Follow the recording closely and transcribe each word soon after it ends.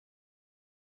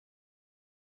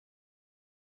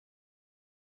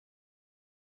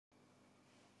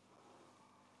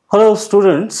Hello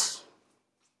students,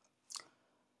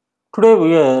 today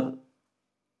we are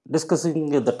discussing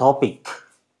the topic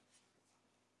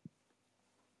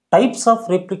types of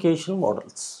replication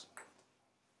models.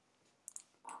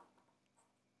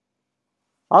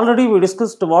 Already we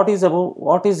discussed what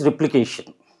is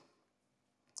replication.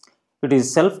 It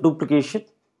is self-duplication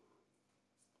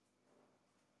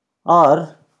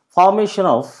or formation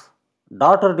of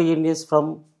daughter DNAs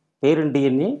from parent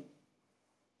DNA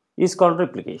is called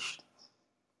replication.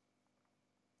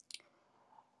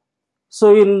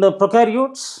 So in the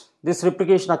prokaryotes, this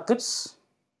replication occurs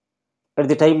at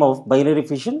the time of binary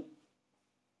fission,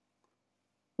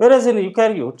 whereas in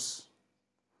eukaryotes,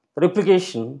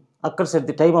 replication occurs at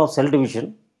the time of cell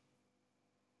division,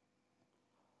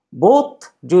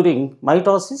 both during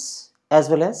mitosis as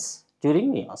well as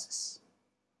during meiosis.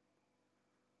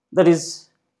 That is,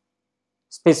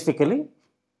 specifically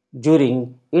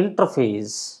during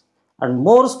interphase and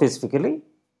more specifically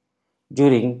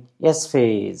during S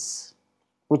phase,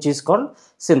 which is called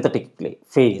synthetic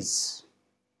phase.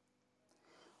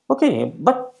 Okay,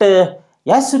 but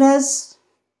as soon as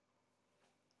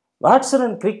Watson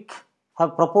and Crick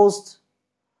have proposed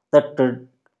that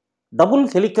double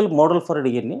helical model for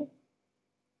DNA,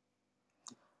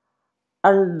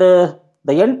 and the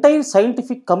entire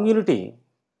scientific community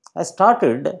has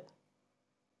started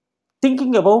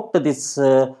thinking about this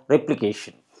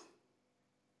replication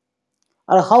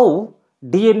or how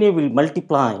DNA will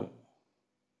multiply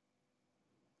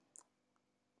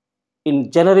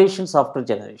in generations after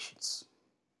generations.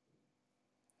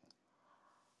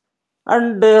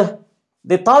 And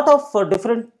they thought of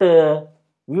different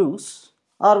views,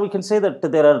 or we can say that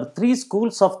there are three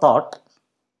schools of thought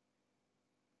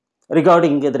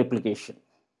regarding the replication.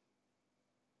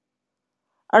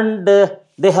 And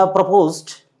they have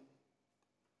proposed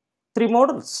three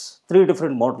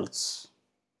different models.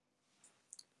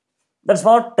 That's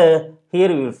what here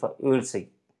we will see.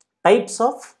 Types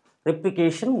of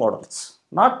replication models,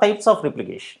 not types of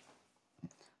replication.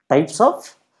 Types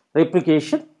of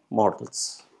replication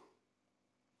models.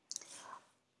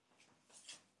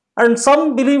 And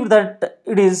some believe that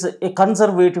it is a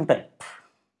conservative type.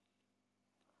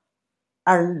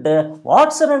 And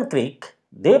Watson and Crick,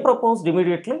 they proposed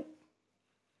immediately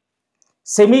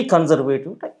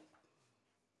semi-conservative type.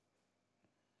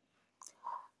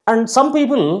 And some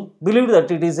people believe that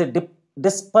it is a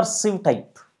dispersive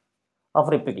type of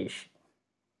replication.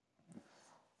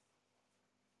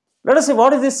 Let us see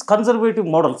what is this conservative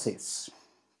model says.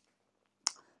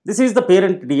 This is the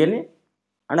parent DNA,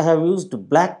 and I have used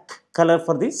black color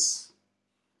for this,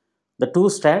 the two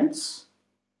strands.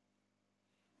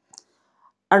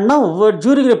 And now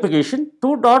during replication,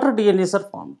 two daughter DNAs are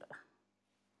formed.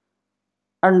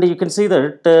 And you can see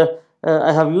that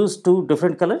I have used two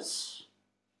different colors.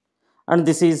 And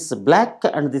this is black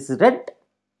and this is red.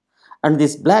 And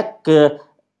this black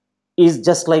is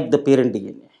just like the parent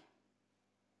DNA.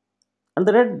 And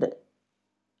the red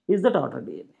is the daughter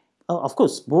DNA. Of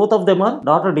course, both of them are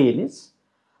daughter DNAs.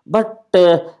 But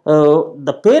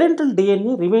the parental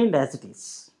DNA remained as it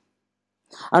is.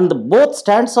 And both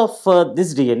strands of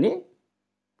this DNA,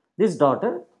 this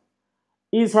daughter,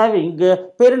 is having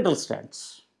parental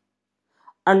strands.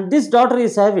 And this daughter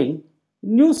is having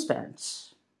new strands.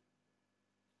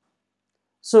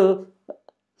 So,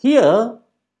 here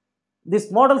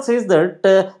this model says that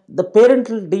the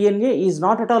parental DNA is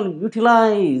not at all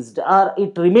utilized, or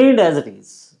it remained as it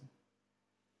is.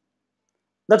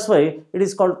 That's why it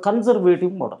is called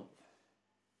conservative model.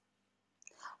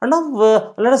 And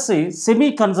now let us say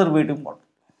semi-conservative model.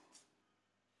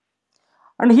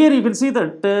 And here you can see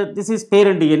that this is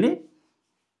parent DNA,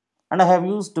 and I have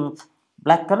used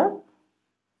black color.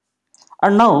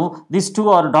 And now these two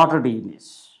are daughter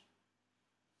DNAs.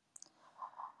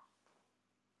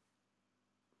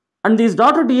 And these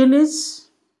daughter DNAs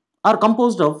are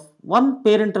composed of one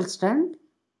parental strand,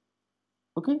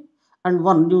 okay, and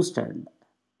one new strand.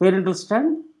 Parental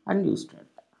strand and new strand.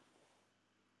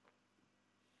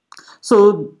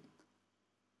 So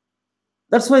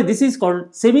that's why this is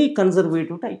called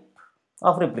semi-conservative type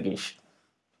of replication.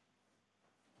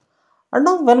 And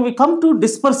now when we come to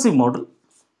dispersive model,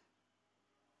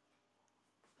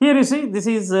 here you see this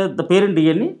is the parent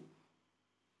DNA,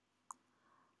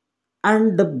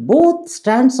 and both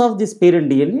strands of this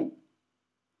parent DNA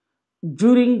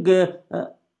during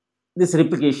this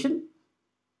replication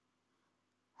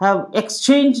have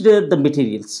exchanged the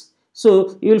materials.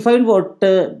 So you will find what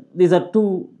these are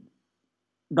two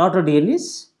daughter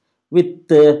DNAs with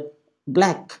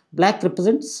black. Black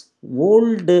represents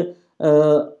old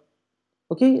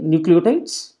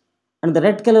nucleotides, and the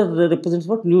red color represents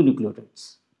what? New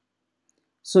nucleotides.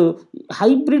 So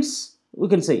hybrids, we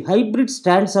can say hybrid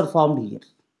strands are formed here.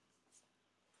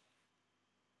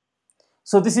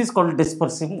 So this is called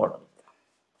dispersive model.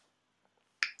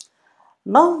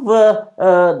 Now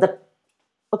the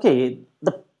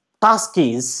task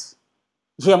is,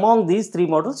 among these three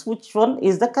models, which one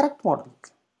is the correct model?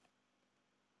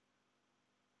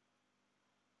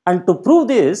 And to prove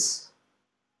this,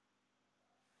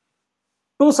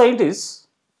 two scientists,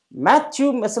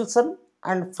 Matthew Messelson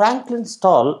and Franklin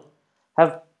Stahl,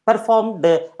 have performed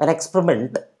an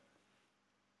experiment,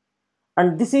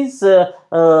 and this is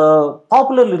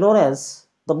popularly known as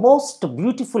the most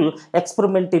beautiful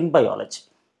experiment in biology.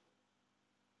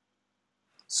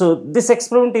 So this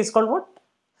experiment is called what?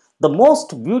 The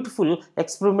most beautiful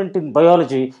experiment in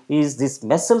biology is this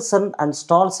Messelson and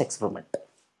Stahl's experiment.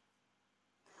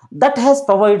 That has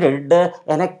provided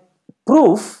an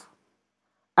proof,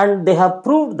 and they have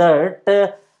proved that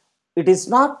it is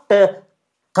not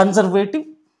conservative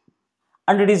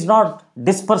and it is not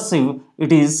dispersive,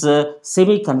 it is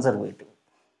semi-conservative.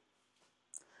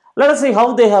 Let us see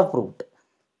how they have proved.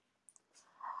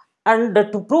 And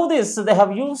to prove this, they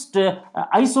have used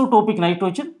isotopic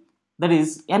nitrogen, that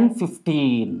is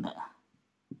N15.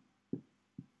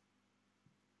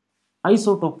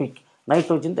 Isotopic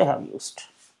nitrogen they have used.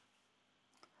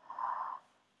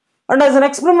 And as an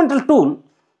experimental tool,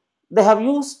 they have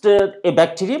used a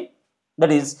bacterium,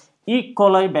 that is E.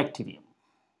 coli bacterium.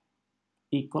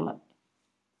 E. coli.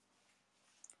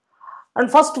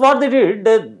 And first what they did,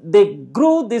 they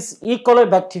grew this E. coli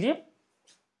bacterium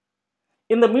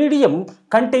in the medium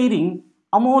containing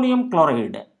ammonium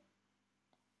chloride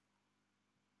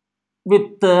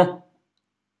with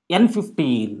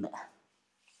N15.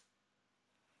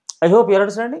 I hope you are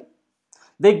understanding.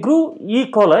 They grew E.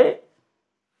 coli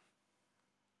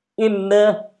in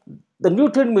the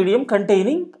nutrient medium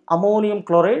containing ammonium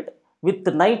chloride with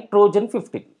nitrogen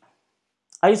 15,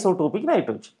 isotopic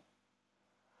nitrogen.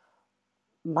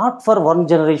 Not for one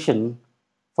generation,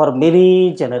 for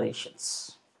many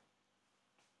generations.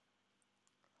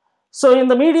 So in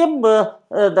the medium,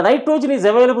 the nitrogen is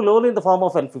available only in the form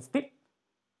of N15.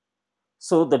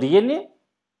 So the DNA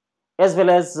as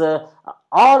well as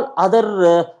all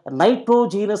other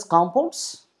nitrogenous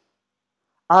compounds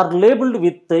are labeled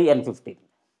with N15.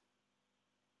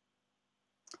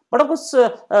 But of course,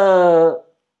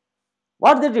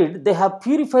 what they did, they have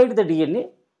purified the DNA,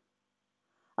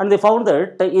 and they found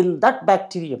that in that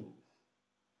bacterium,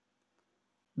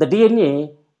 the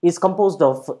DNA is composed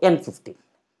of N15.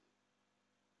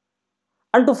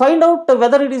 And to find out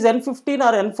whether it is N15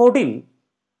 or N14,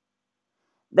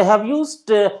 they have used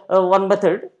one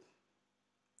method,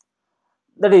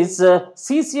 that is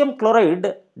cesium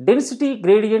chloride density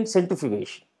gradient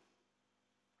centrifugation.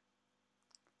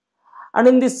 And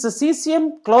in this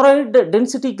cesium chloride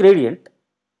density gradient,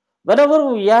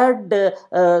 whenever we add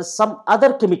some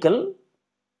other chemical,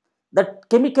 that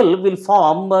chemical will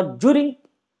form during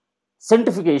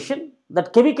centrifugation,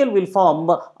 that chemical will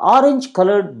form orange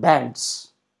colored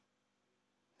bands.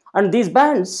 And these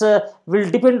bands will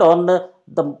depend on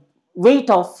the weight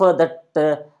of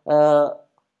that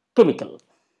chemical.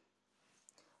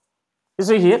 You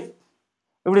see here,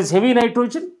 if it is heavy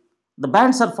nitrogen, the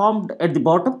bands are formed at the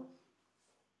bottom.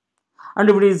 And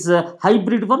if it is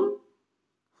hybrid one,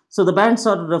 so the bands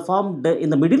are formed in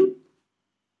the middle.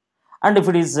 And if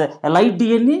it is a light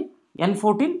DNA,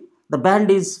 N14, the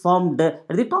band is formed at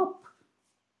the top.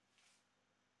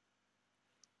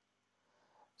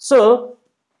 So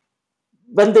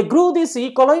when they grew this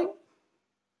E. coli,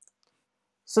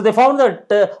 so they found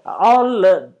that all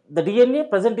the DNA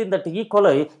present in that E.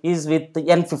 coli is with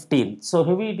N15, so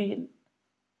heavy DNA.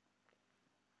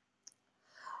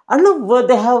 And now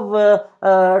they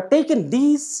have taken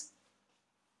these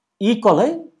E.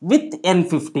 coli with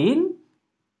N15.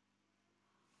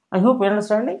 I hope you are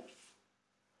understanding.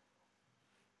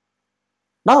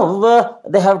 Now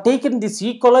they have taken this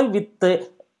E. coli with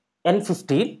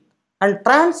N15 and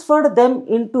transferred them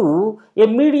into a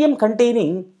medium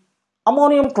containing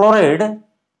ammonium chloride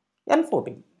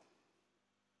N14.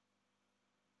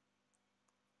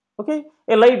 Okay,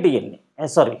 a light DNA,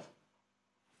 sorry,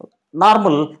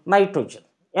 normal nitrogen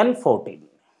N14.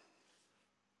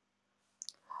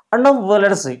 And now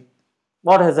let us see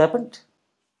what has happened.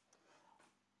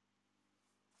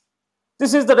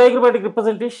 This is the diagrammatic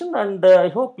representation, and I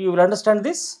hope you will understand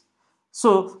this.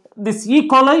 So this E.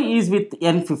 coli is with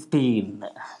N15.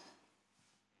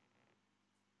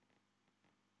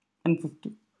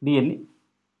 N15 DNA.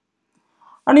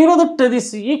 And you know that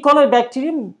this E. coli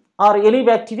bacterium or any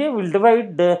bacteria will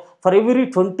divide for every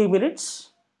 20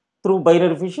 minutes through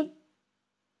binary fission.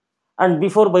 and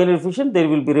before binary fission there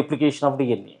will be replication of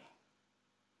DNA.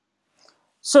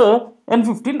 So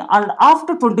N15, and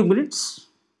after 20 minutes,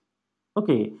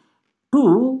 okay,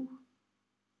 the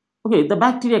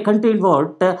bacteria contain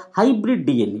what? Hybrid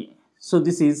DNA. So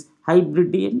this is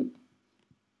hybrid DNA.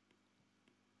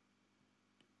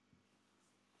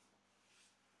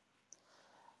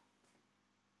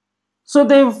 So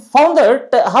they found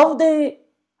that how they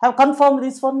have confirmed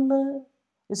this one.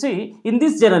 You see, in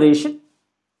this generation,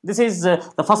 this is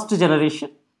the first generation,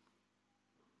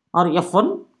 or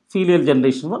F1, filial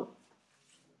generation 1,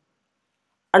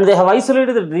 and they have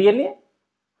isolated the DNA,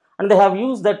 and they have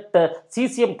used that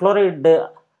cesium chloride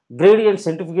gradient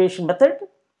centrifugation method,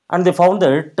 and they found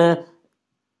that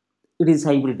it is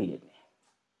hybrid DNA.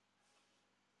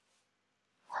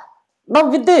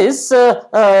 Now with this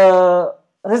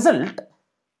result,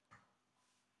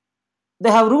 they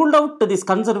have ruled out this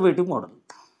conservative model.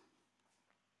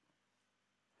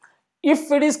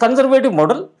 If it is conservative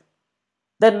model,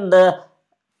 then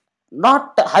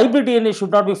not hybrid DNA should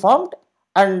not be formed,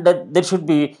 and there should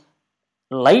be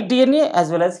light DNA as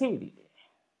well as heavy DNA.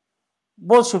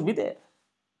 Both should be there.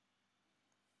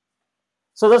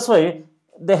 So that's why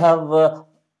they have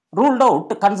ruled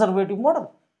out conservative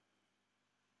model.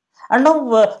 And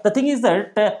now the thing is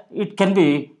that it can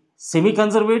be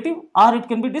semi-conservative or it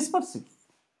can be dispersive.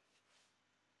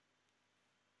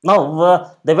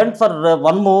 Now they went for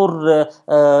one more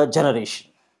generation.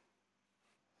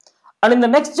 And in the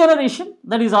next generation,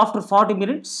 that is after 40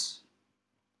 minutes,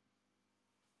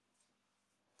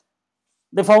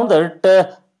 they found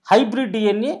that hybrid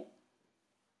DNA,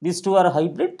 these two are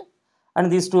hybrid,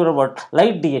 and these two are what?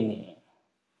 Light DNA.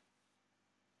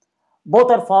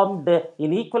 Both are formed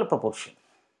in equal proportion.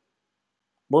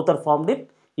 Both are formed in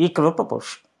equal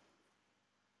proportion.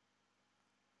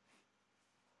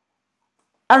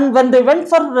 And when they went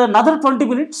for another 20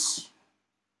 minutes,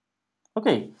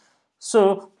 okay,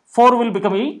 so 4 will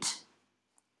become 8,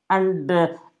 and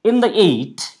in the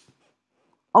 8,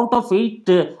 out of 8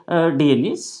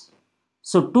 DNAs,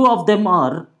 so 2 of them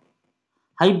are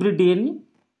hybrid DNA,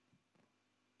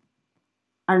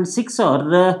 and 6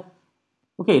 are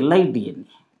light DNA.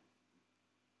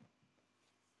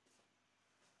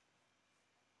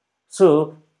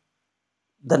 So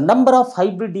the number of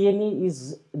hybrid DNA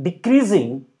is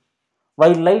decreasing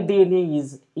while light DNA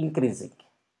is increasing.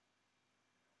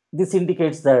 This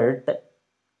indicates that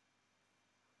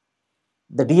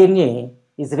the DNA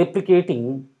is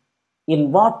replicating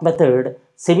in what method?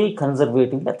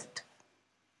 Semi-conservative method.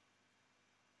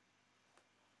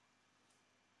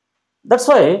 That's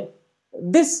why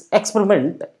this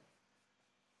experiment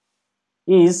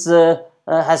is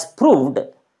has proved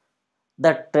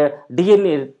that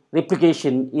DNA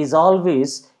replication is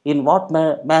always in what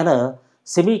manner?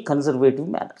 Semi-conservative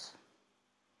manner.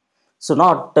 So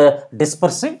not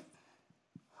dispersive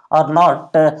or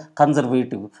not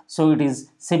conservative. So it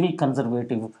is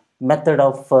semi-conservative method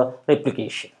of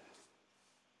replication.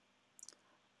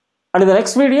 And in the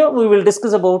next video, we will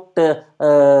discuss about the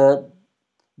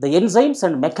enzymes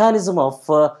and mechanism of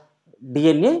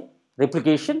DNA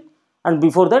replication. And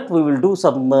before that, we will do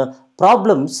some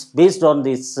problems based on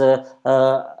this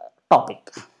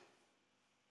topic.